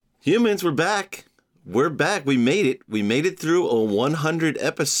Humans, we're back. We're back. We made it. We made it through 100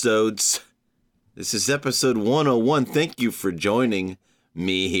 episodes. This is episode 101. Thank you for joining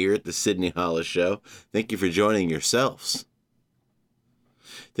me here at the Sydney Hollis Show. Thank you for joining yourselves.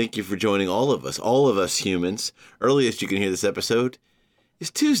 Thank you for joining all of us humans. Earliest you can hear this episode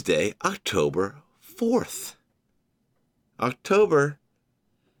is Tuesday, October 4th. October.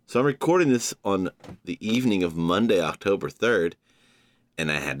 So I'm recording this on the evening of Monday, October 3rd. And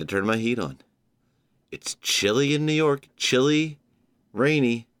I had to turn my heat on. It's chilly in New York. Chilly,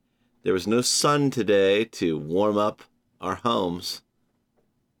 rainy. There was no sun today to warm up our homes.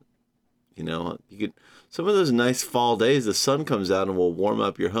 You know, some of those nice fall days, the sun comes out and will warm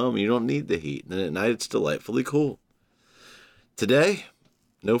up your home. You don't need the heat. And then at night, it's delightfully cool. Today,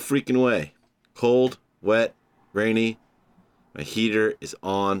 no freaking way. Cold, wet, rainy. My heater is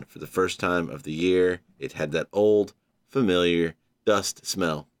on for the first time of the year. It had that old, familiar dust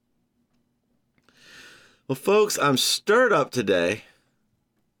smell. Well, folks, I'm stirred up today.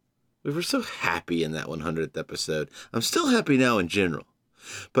 We were so happy in that 100th episode. I'm still happy now in general,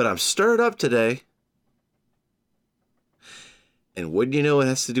 but I'm stirred up today. And wouldn't you know, it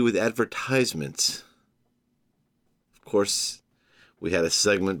has to do with advertisements. Of course, we had a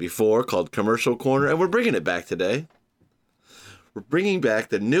segment before called Commercial Corner, and we're bringing it back today. We're bringing back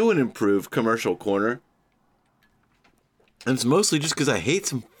the new and improved Commercial Corner. And it's mostly just because I hate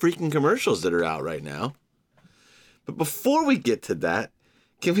some freaking commercials that are out right now. But before we get to that,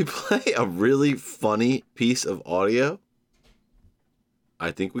 can we play a really funny piece of audio? I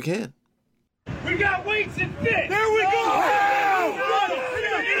think we can. We got weights and fish! There we go!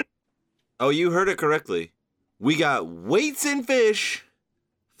 Oh, you heard it correctly. We got weights and fish,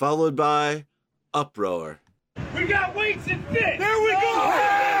 followed by uproar. We got weights and fish! There we go!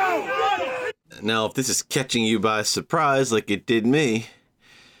 Now, if this is catching you by surprise like it did me,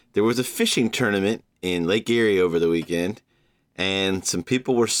 there was a fishing tournament in Lake Erie over the weekend, and some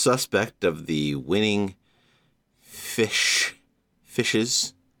people were suspect of the winning fishes,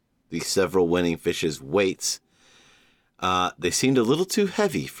 the several winning fishes' weights. They seemed a little too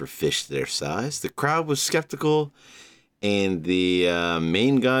heavy for fish their size. The crowd was skeptical, and the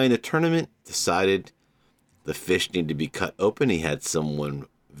main guy in the tournament decided the fish needed to be cut open. He had someone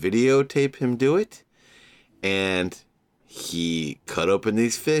videotape him do it, and he cut open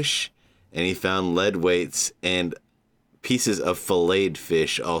these fish, and he found lead weights and pieces of filleted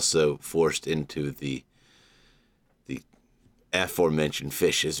fish also forced into the aforementioned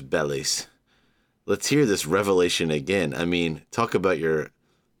fish's bellies. Let's hear this revelation again. I mean, talk about your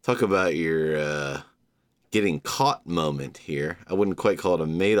getting caught moment here. I wouldn't quite call it a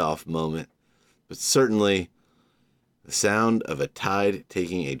Madoff moment, but certainly the sound of a tide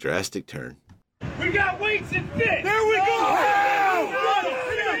taking a drastic turn. We got weights and fish! There we go!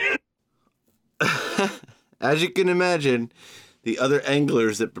 As you can imagine, the other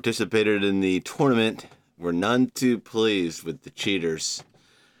anglers that participated in the tournament were none too pleased with the cheaters.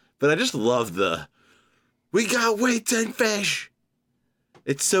 But I just love we got weights and fish!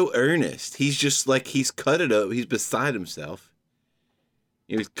 It's so earnest. He's just like, he's cut it up. He's beside himself.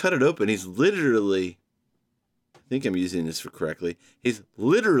 He's cut it open. He's literally, I think I'm using this correctly, he's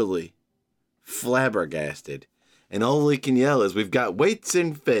literally flabbergasted. And all he can yell is, we've got weights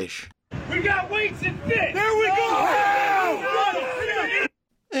and fish. We got weights and fish! There we go!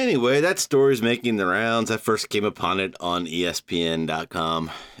 Anyway, that story's making the rounds. I first came upon it on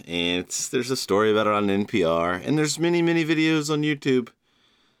ESPN.com, and there's a story about it on NPR, and there's many, many videos on YouTube.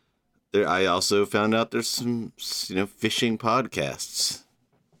 I also found out there's some, fishing podcasts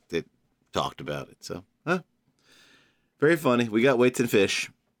that talked about it. So, very funny. We got weights and fish.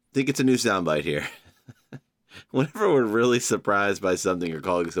 I think it's a new soundbite here. Whenever we're really surprised by something or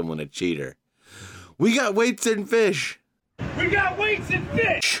calling someone a cheater, we got weights and fish. We got weights and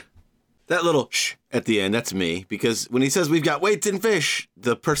fish! That little shh at the end, that's me. Because when he says we've got weights and fish,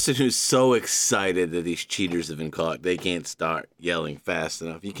 the person who's so excited that these cheaters have been caught, they can't start yelling fast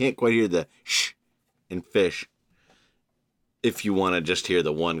enough. You can't quite hear the shh and fish if you want to just hear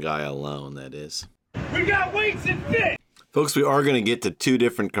the one guy alone, that is. We got weights and fish! Folks, we are going to get to two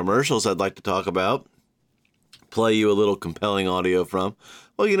different commercials I'd like to talk about. Play you a little compelling audio from.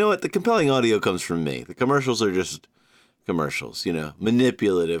 Well, you know what? The compelling audio comes from me. The commercials are just commercials,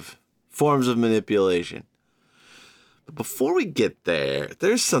 manipulative forms of manipulation. But before we get there,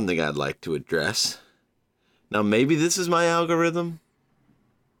 there's something I'd like to address. Now, maybe this is my algorithm.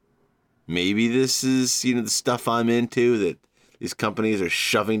 Maybe this is, the stuff I'm into that these companies are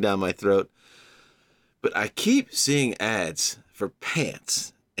shoving down my throat. But I keep seeing ads for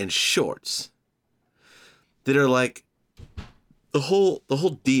pants and shorts that are like The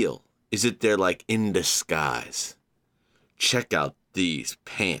whole deal is that they're like in disguise. Check out these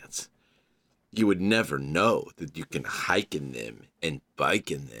pants. You would never know that you can hike in them and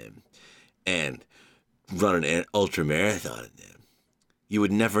bike in them and run an ultra marathon in them. You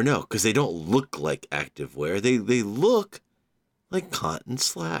would never know because they don't look like activewear. They look like cotton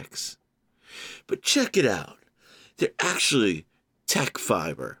slacks. But check it out. They're actually tech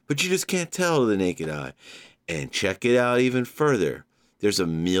fiber, but you just can't tell with the naked eye. And check it out even further. There's a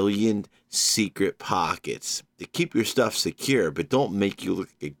million secret pockets that keep your stuff secure, but don't make you look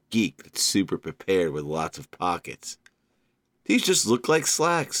like a geek that's super prepared with lots of pockets. These just look like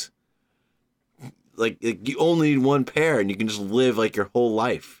slacks. Like you only need one pair and you can just live like your whole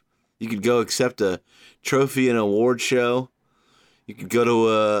life. You could go accept a trophy in an award show. You could go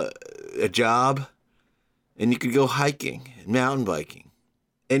to a job, and you could go hiking and mountain biking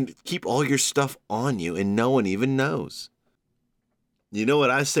and keep all your stuff on you and no one even knows. You know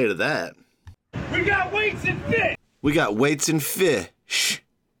what I say to that? We got weights and fish. We got weights and fish.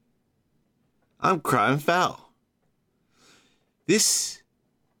 I'm crying foul. This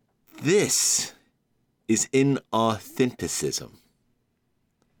is in-authenticism.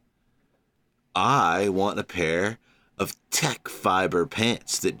 I want a pair of tech fiber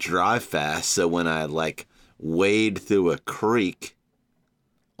pants that dry fast, so when I wade through a creek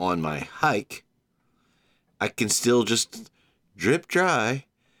on my hike, I can still just drip dry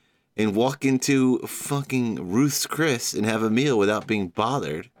and walk into fucking Ruth's Chris and have a meal without being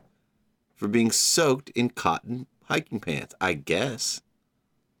bothered for being soaked in cotton hiking pants, I guess.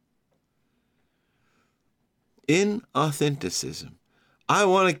 In-authenticism. I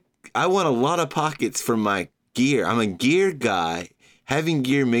want a lot of pockets for my gear. I'm a gear guy. Having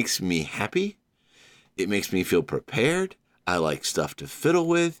gear makes me happy. It makes me feel prepared. I like stuff to fiddle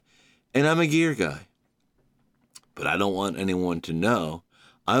with, and I'm a gear guy. But I don't want anyone to know.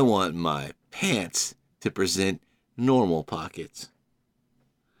 I want my pants to present normal pockets.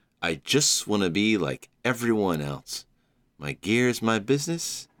 I just want to be like everyone else. My gear is my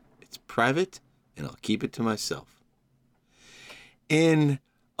business. It's private, and I'll keep it to myself.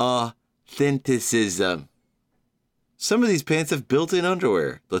 In-authenticism. Some of these pants have built-in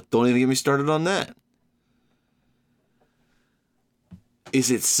underwear. Don't even get me started on that. Is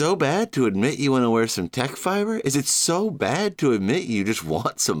it so bad to admit you want to wear some tech fiber? Is it so bad to admit you just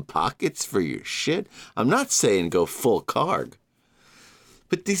want some pockets for your shit? I'm not saying go full carg.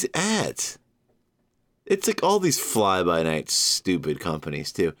 But these ads, it's like all these fly-by-night stupid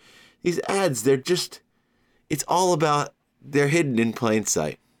companies too. These ads, it's all about, they're hidden in plain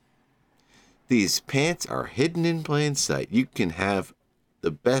sight. These pants are hidden in plain sight. You can have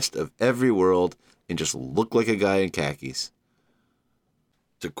the best of every world and just look like a guy in khakis.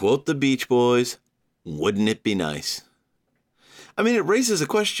 To quote the Beach Boys, wouldn't it be nice? I mean, it raises a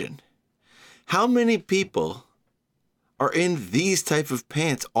question. How many people are in these type of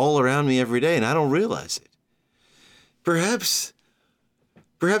pants all around me every day and I don't realize it? Perhaps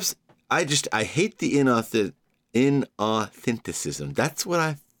I hate the in-authenticism. That's what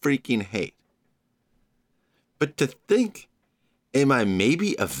I freaking hate. But to think, am I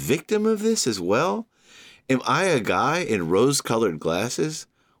maybe a victim of this as well? Am I a guy in rose-colored glasses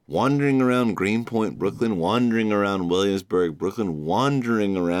wandering around Greenpoint, Brooklyn, wandering around Williamsburg, Brooklyn,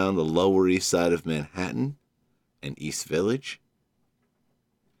 wandering around the Lower East Side of Manhattan and East Village,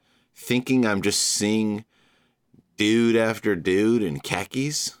 thinking I'm just seeing dude after dude in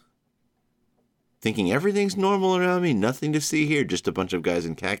khakis? Thinking everything's normal around me, nothing to see here, just a bunch of guys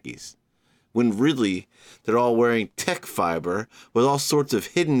in khakis. When really, they're all wearing tech fiber with all sorts of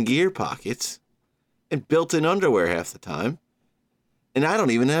hidden gear pockets and built-in underwear half the time. And I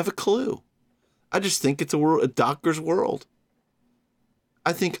don't even have a clue. I just think it's a doctor's world.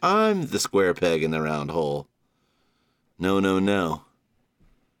 I think I'm the square peg in the round hole. No.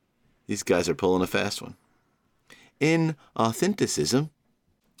 These guys are pulling a fast one. In-authenticism.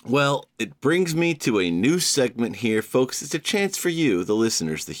 Well, it brings me to a new segment here, folks. It's a chance for you, the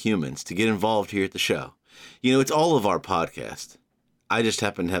listeners, the humans, to get involved here at the show. You know, it's all of our podcast. I just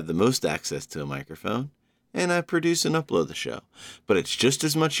happen to have the most access to a microphone, and I produce and upload the show. But it's just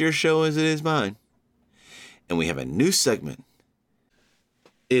as much your show as it is mine. And we have a new segment.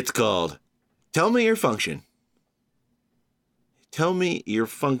 It's called Tell Me Your Function. Tell me your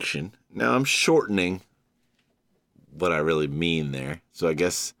function. Now, I'm shortening what I really mean there, so I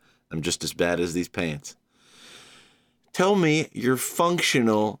guess I'm just as bad as these pants. Tell me your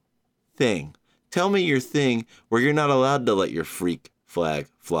functional thing. Tell me your thing where you're not allowed to let your freak flag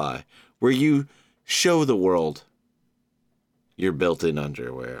fly, where you show the world your built-in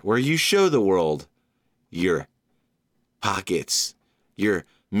underwear, where you show the world your pockets, your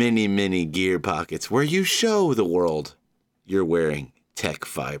mini gear pockets, where you show the world you're wearing tech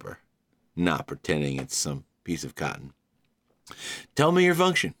fiber, not pretending it's some piece of cotton. Tell me your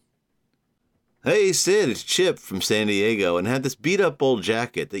function. Hey, Sid, it's Chip from San Diego, and had this beat-up old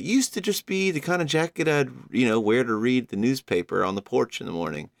jacket that used to just be the kind of jacket I'd, wear to read the newspaper on the porch in the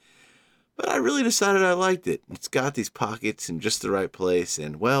morning. But I really decided I liked it. It's got these pockets in just the right place,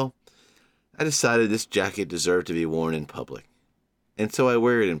 and, well, I decided this jacket deserved to be worn in public. And so I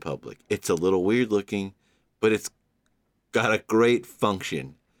wear it in public. It's a little weird looking, but it's got a great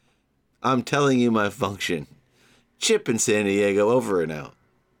function. I'm telling you my function. Chip in San Diego, over and out.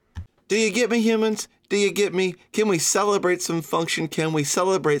 Do you get me, humans? Do you get me? Can we celebrate some function? Can we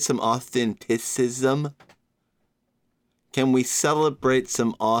celebrate some authenticism? Can we celebrate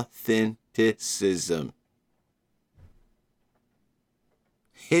some authenticism?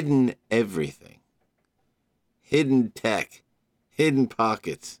 Hidden everything. Hidden tech. Hidden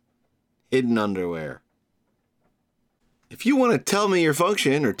pockets. Hidden underwear. If you want to tell me your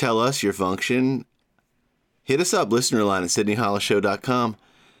function or tell us your function, hit us up, listener line at SydneyHollowShow.com.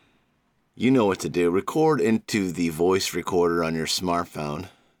 You know what to do. Record into the voice recorder on your smartphone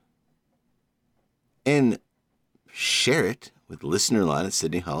and share it with listenerline at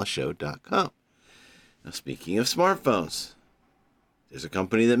SydneyHollowShow.com. Now, speaking of smartphones, there's a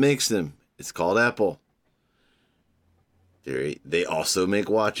company that makes them. It's called Apple. They also make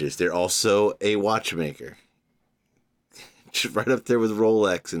watches. They're also a watchmaker. Just right up there with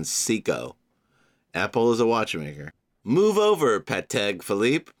Rolex and Seiko. Apple is a watchmaker. Move over, Patek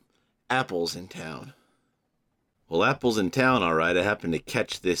Philippe. Apple's in town. Well, Apple's in town, all right. I happened to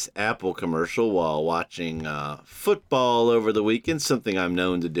catch this Apple commercial while watching football over the weekend, something I'm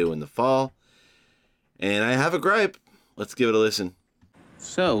known to do in the fall. And I have a gripe. Let's give it a listen.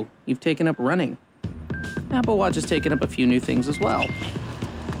 So, you've taken up running. Apple Watch has taken up a few new things as well.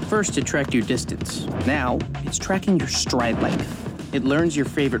 First, it tracked your distance. Now, it's tracking your stride length. It learns your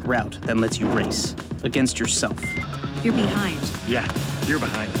favorite route, then lets you race against yourself. You're behind. Yeah, you're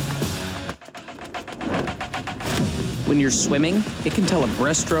behind. When you're swimming, it can tell a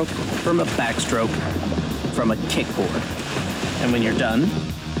breaststroke from a backstroke from a kickboard. And when you're done,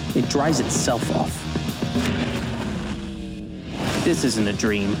 it dries itself off. This isn't a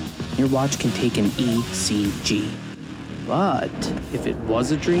dream. Your watch can take an ECG. But if it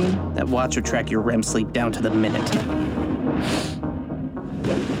was a dream, that watch would track your REM sleep down to the minute.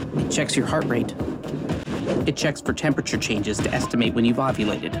 It checks your heart rate. It checks for temperature changes to estimate when you've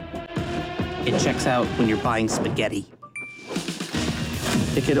ovulated. It checks out when you're buying spaghetti.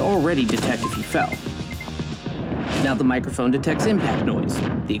 It could already detect if you fell. Now the microphone detects impact noise.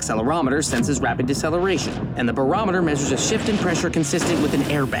 The accelerometer senses rapid deceleration. And the barometer measures a shift in pressure consistent with an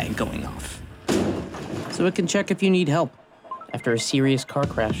airbag going off. So it can check if you need help after a serious car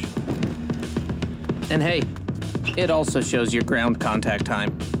crash. And hey, it also shows your ground contact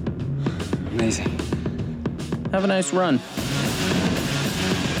time. Amazing. Have a nice run.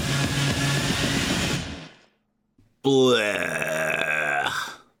 Blah.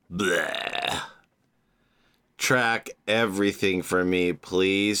 Blah. Track everything for me,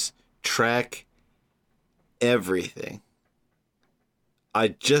 please. Track everything. I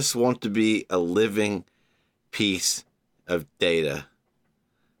just want to be a living piece of data.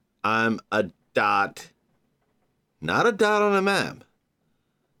 I'm a dot. Not a dot on a map.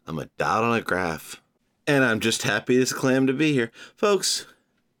 I'm a dot on a graph. And I'm just happy as a clam to be here. Folks,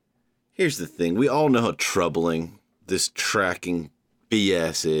 here's the thing. We all know how troubling this tracking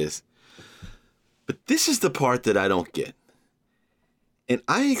BS is. But this is the part that I don't get. And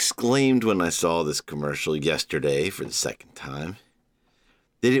I exclaimed when I saw this commercial yesterday for the second time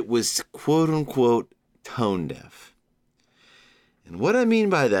that it was quote-unquote tone deaf. And what I mean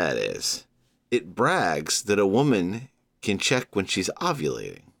by that is it brags that a woman can check when she's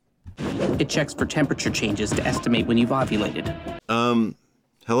ovulating. It checks for temperature changes to estimate when you've ovulated.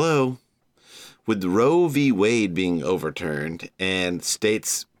 Hello? With Roe v. Wade being overturned and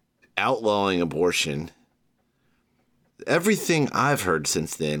states outlawing abortion, everything I've heard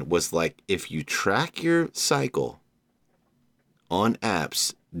since then was like, if you track your cycle on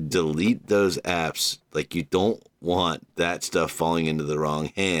apps, delete those apps. Like, you don't want that stuff falling into the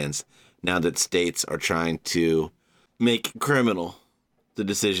wrong hands now that states are trying to make criminal the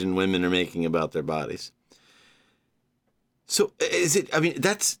decision women are making about their bodies. So is it, I mean,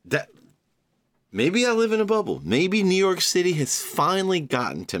 that, maybe I live in a bubble. Maybe New York City has finally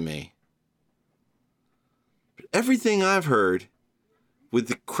gotten to me. But everything I've heard with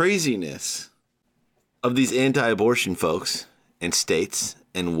the craziness of these anti-abortion folks and states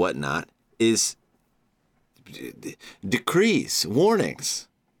and whatnot is decrees, warnings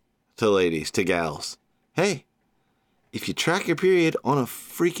to ladies, to gals. Hey, if you track your period on a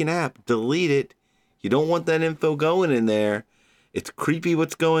freaking app, delete it. You don't want that info going in there. It's creepy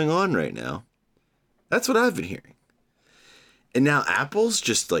what's going on right now. That's what I've been hearing. And now Apple's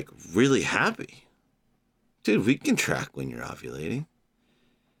just like really happy. Dude, we can track when you're ovulating.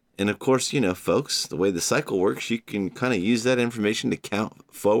 And of course, folks, the way the cycle works, you can kind of use that information to count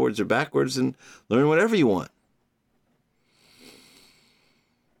forwards or backwards and learn whatever you want.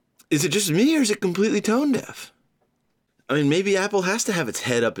 Is it just me or is it completely tone deaf? I mean, maybe Apple has to have its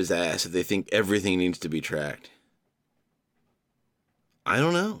head up its ass if they think everything needs to be tracked. I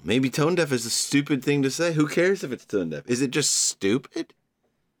don't know. Maybe tone deaf is a stupid thing to say. Who cares if it's tone deaf? Is it just stupid?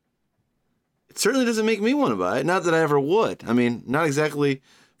 It certainly doesn't make me want to buy it. Not that I ever would. I mean, not exactly.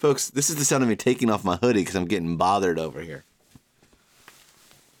 Folks, this is the sound of me taking off my hoodie because I'm getting bothered over here.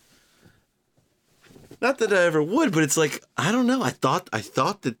 Not that I ever would, but it's like, I don't know. I thought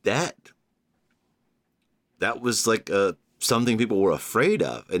that was like something people were afraid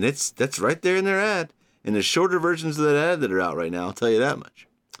of. And that's right there in their ad. And there's shorter versions of that ad that are out right now, I'll tell you that much.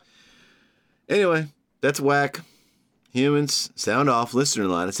 Anyway, that's whack. Humans, sound off. Listener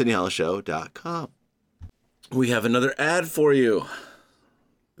line at SydneyHollowShow.com. We have another ad for you.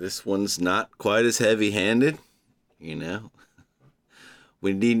 This one's not quite as heavy-handed,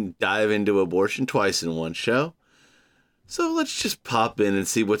 We needn't dive into abortion twice in one show. So let's just pop in and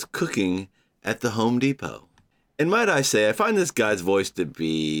see what's cooking at the Home Depot. And might I say, I find this guy's voice to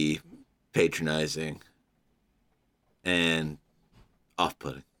be patronizing and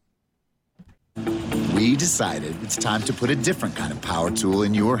off-putting. We decided it's time to put a different kind of power tool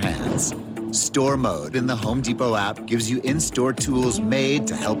in your hands. Store Mode in the Home Depot app gives you in-store tools made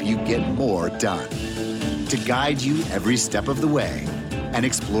to help you get more done. To guide you every step of the way and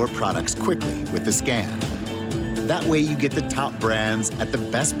explore products quickly with the scan. That way you get the top brands at the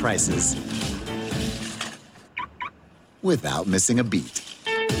best prices without missing a beat.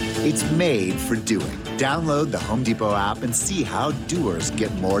 It's made for doing. Download the Home Depot app and see how doers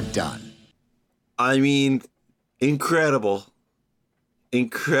get more done. I mean, incredible.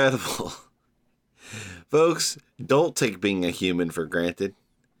 Incredible. Folks, don't take being a human for granted.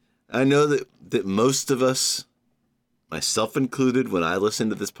 I know that most of us, myself included, when I listen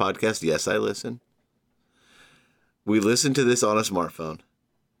to this podcast, yes, I listen. We listen to this on a smartphone.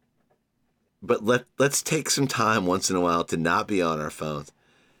 But let's take some time once in a while to not be on our phones.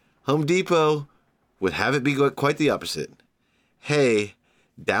 Home Depot would have it be quite the opposite. Hey,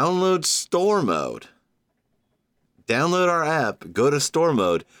 download Store Mode. Download our app, go to Store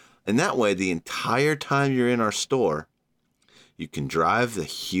Mode, and that way the entire time you're in our store, you can drive the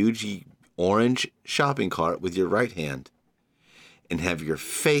huge orange shopping cart with your right hand and have your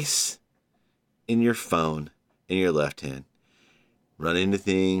face in your phone in your left hand. Run into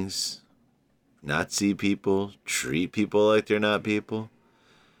things, not see people, treat people like they're not people.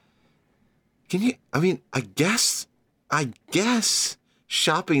 I guess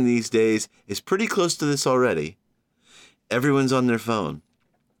shopping these days is pretty close to this already. Everyone's on their phone.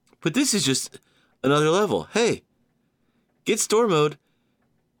 But this is just another level. Hey, get Store Mode.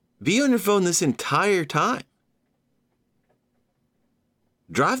 Be on your phone this entire time.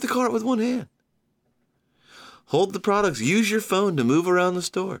 Drive the cart with one hand. Hold the products. Use your phone to move around the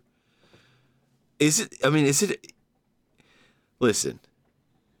store. Listen,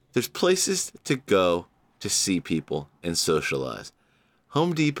 there's places to go to see people and socialize.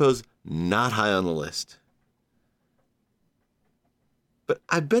 Home Depot's not high on the list. But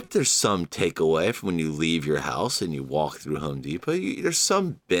I bet there's some takeaway from when you leave your house and you walk through Home Depot. There's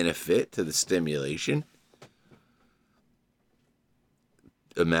some benefit to the stimulation.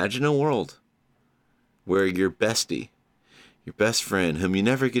 Imagine a world where your bestie, your best friend, whom you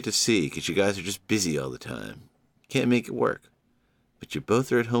never get to see because you guys are just busy all the time, can't make it work. But you both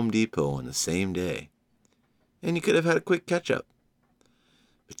are at Home Depot on the same day. And you could have had a quick catch-up.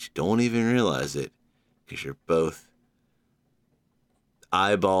 But you don't even realize it because you're both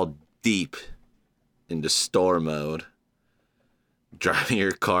eyeball deep into Store Mode, driving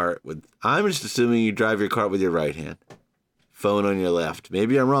your cart with, I'm just assuming you drive your cart with your right hand, phone on your left.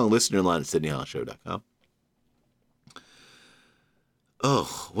 Maybe I'm wrong. Listener line at SydneyHollowShow.com.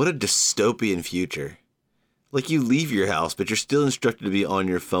 Oh, what a dystopian future. Like you leave your house, but you're still instructed to be on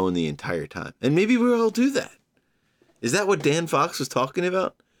your phone the entire time. And maybe we'll all do that. Is that what Dan Fox was talking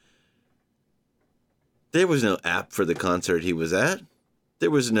about? There was no app for the concert he was at.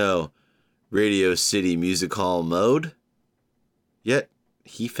 There was no Radio City Music Hall mode. Yet,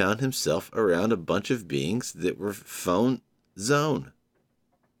 he found himself around a bunch of beings that were phone zone.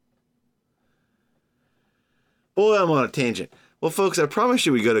 Boy, I'm on a tangent. Well, folks, I promised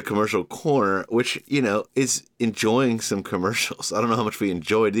you we go to commercial corner, which, is enjoying some commercials. I don't know how much we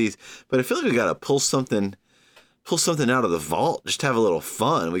enjoyed these, but I feel like we got to pull something out of the vault, just have a little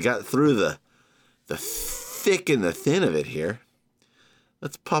fun. We got through the thick and the thin of it here.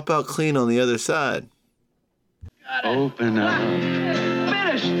 Let's pop out clean on the other side. Open up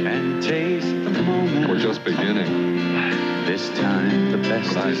Finished! and taste the moment. We're just beginning. This time, the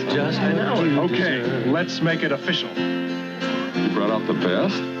best is just what you Okay, deserve. let's make it official. You brought out the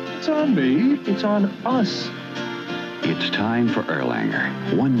best? It's on me. It's on us. It's time for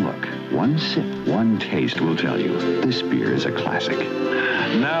Erlanger. One look, one sip, one taste will tell you this beer is a classic.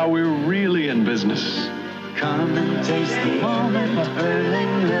 Now we're really in business. Come and taste the moment,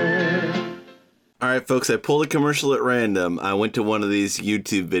 Erlanger. All right, folks, I pulled a commercial at random. I went to one of these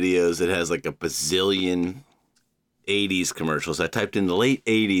YouTube videos that has like a bazillion 80s commercials. I typed in the late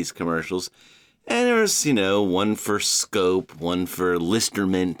 80s commercials, and there was, one for Scope, one for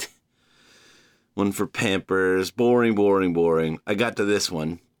Listermint, one for Pampers. Boring. I got to this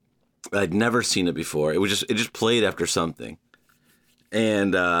one. I'd never seen it before. It just played after something.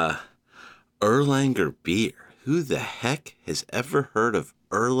 And Erlanger beer. Who the heck has ever heard of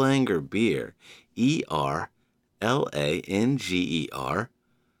Erlanger beer? Erlanger.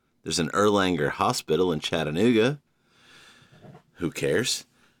 There's an Erlanger hospital in Chattanooga. Who cares?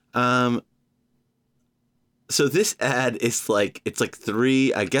 So this ad is it's like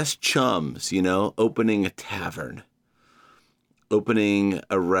three, I guess, chums, opening a tavern, opening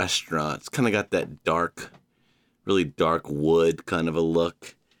a restaurant. It's kind of got that dark, really dark wood kind of a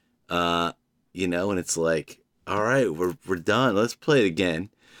look, and it's like, all right, we're done. Let's play it again.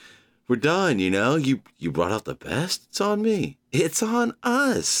 We're done, You brought out the best. It's on me. It's on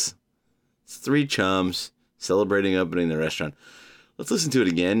us. It's three chums celebrating opening the restaurant. Let's listen to it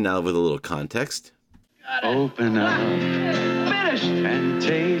again now with a little context. Open up Finished! and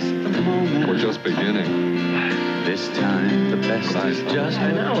taste the moment. We're just beginning. This time, the best is just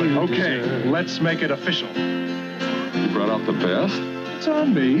what you Okay, deserve. let's make it official. You brought out the best? It's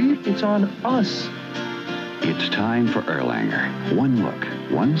on me. It's on us. It's time for Erlanger. One look,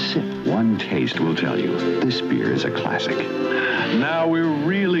 one sip, one taste will tell you this beer is a classic. Now we're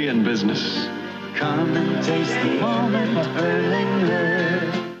really in business. Come and taste the moment,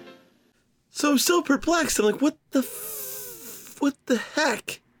 Erlanger. So I'm still perplexed. I'm like, what the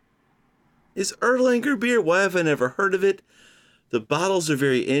heck is Erlanger beer? Why have I never heard of it? The bottles are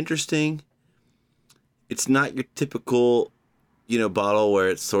very interesting. It's not your typical, bottle where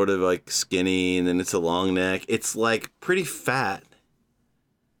it's sort of like skinny and then it's a long neck. It's like pretty fat.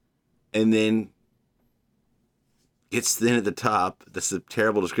 And then it's thin at the top. That's a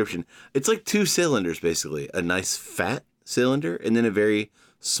terrible description. It's like two cylinders, basically. A nice fat cylinder and then a very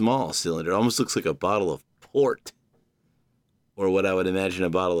small cylinder. It almost looks like a bottle of port, or what I would imagine a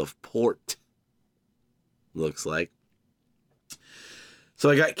bottle of port looks like. So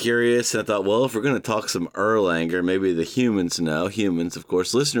I got curious and I thought, well, if we're going to talk some Erlanger, maybe the humans know. Humans, of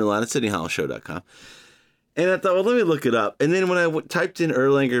course. Listener line at SydneyHollowShow.com. And I thought, well, let me look it up. And then when I typed in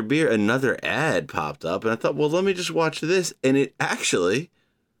Erlanger beer, another ad popped up. And I thought, well, let me just watch this. And it actually,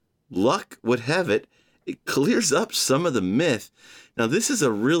 luck would have it, it clears up some of the myth. Now, this is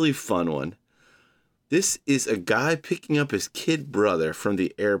a really fun one. This is a guy picking up his kid brother from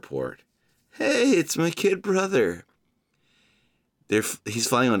the airport. Hey, it's my kid brother. He's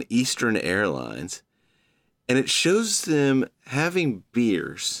flying on Eastern Airlines. And it shows them having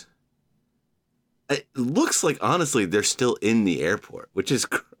beers. It looks like, honestly, they're still in the airport, which is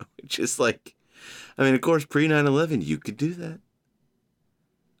like, of course, pre 9/11, you could do that.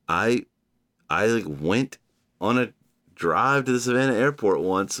 I went on a drive to the Savannah airport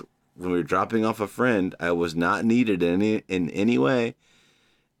once when we were dropping off a friend. I was not needed in any way.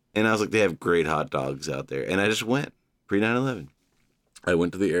 And I was like, they have great hot dogs out there. And I just went pre 9/11. I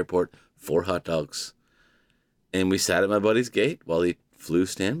went to the airport, 4 hot dogs. And we sat at my buddy's gate while he flew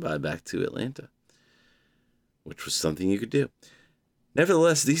standby back to Atlanta, which was something you could do.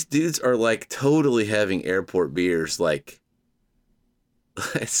 Nevertheless, these dudes are like totally having airport beers. Like,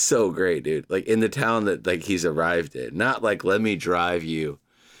 it's so great, dude. Like in the town that like he's arrived in. Not like, let me drive you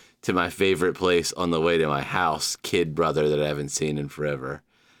to my favorite place on the way to my house, kid brother that I haven't seen in forever.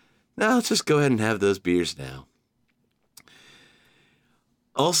 Now let's just go ahead and have those beers now.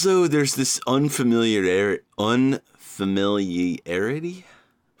 Also, there's this unfamiliarity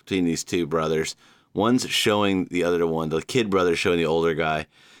between these two brothers. One's showing the other one, the kid brother showing the older guy,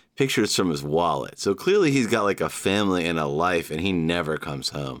 pictures from his wallet. So clearly he's got like a family and a life and he never comes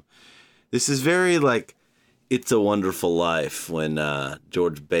home. This is very like It's a Wonderful Life when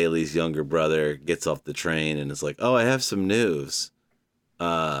George Bailey's younger brother gets off the train and is like, oh, I have some news.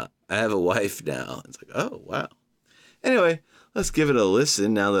 I have a wife now. It's like, oh, wow. Anyway, let's give it a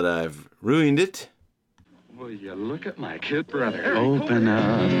listen now that I've ruined it. Will you look at my kid brother? Open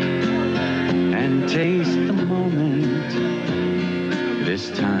up and taste the moment.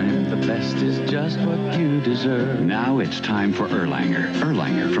 This time, the best is just what you deserve. Now it's time for Erlanger.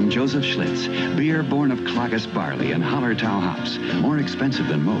 Erlanger from Joseph Schlitz. Beer born of Khakis barley and Hallertau hops. More expensive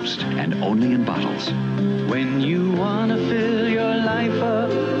than most, and only in bottles. When you want to fill your life up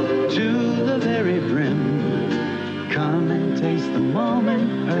to the very brim, come and taste the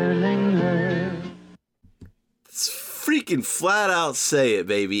moment, Erlanger. Freaking flat out say it,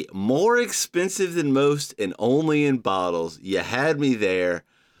 baby. More expensive than most and only in bottles. You had me there.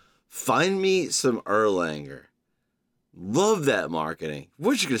 Find me some Erlanger. Love that marketing.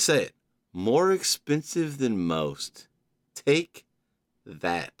 What you gonna say it? More expensive than most. Take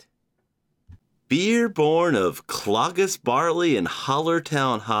that. Beer born of Khakis barley and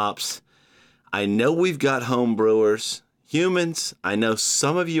Hallertau hops. I know we've got home brewers. Humans, I know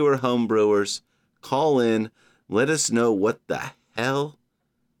some of you are home brewers. Call in. Let us know what the hell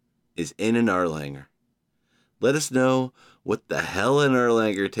is in an Erlanger. Let us know what the hell an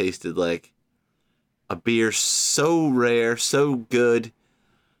Erlanger tasted like. A beer so rare, so good,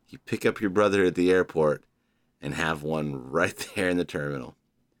 you pick up your brother at the airport and have one right there in the terminal.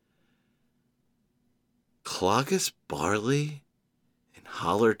 Khakis barley and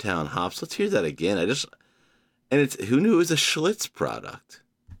Hallertau hops. Let's hear that again. Who knew it was a Schlitz product?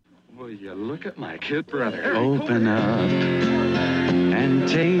 Will you look at my kid brother? Open up and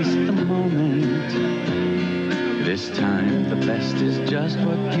taste the moment. This time, the best is just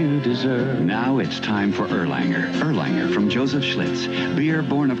what you deserve. Now it's time for Erlanger. Erlanger from Joseph Schlitz. Beer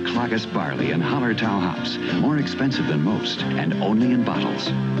born of Khakis barley and Hallertau hops. More expensive than most, and only in bottles.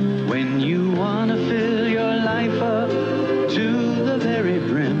 When you want to fill your life up to the very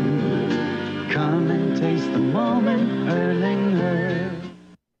brim, come and taste the moment, Erlanger.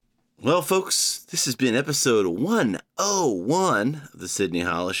 Well, folks, this has been episode 101 of the Sydney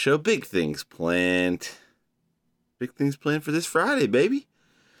Hollis Show. Big things planned. Big things planned for this Friday, baby.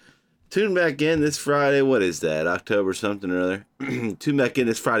 Tune back in this Friday. What is that? October something or other. Tune back in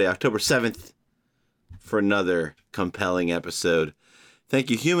this Friday, October 7th, for another compelling episode. Thank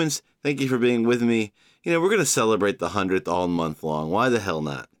you, humans. Thank you for being with me. You know, we're going to celebrate the 100th all month long. Why the hell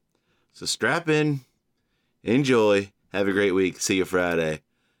not? So strap in. Enjoy. Have a great week. See you Friday.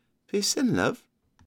 Peace and love.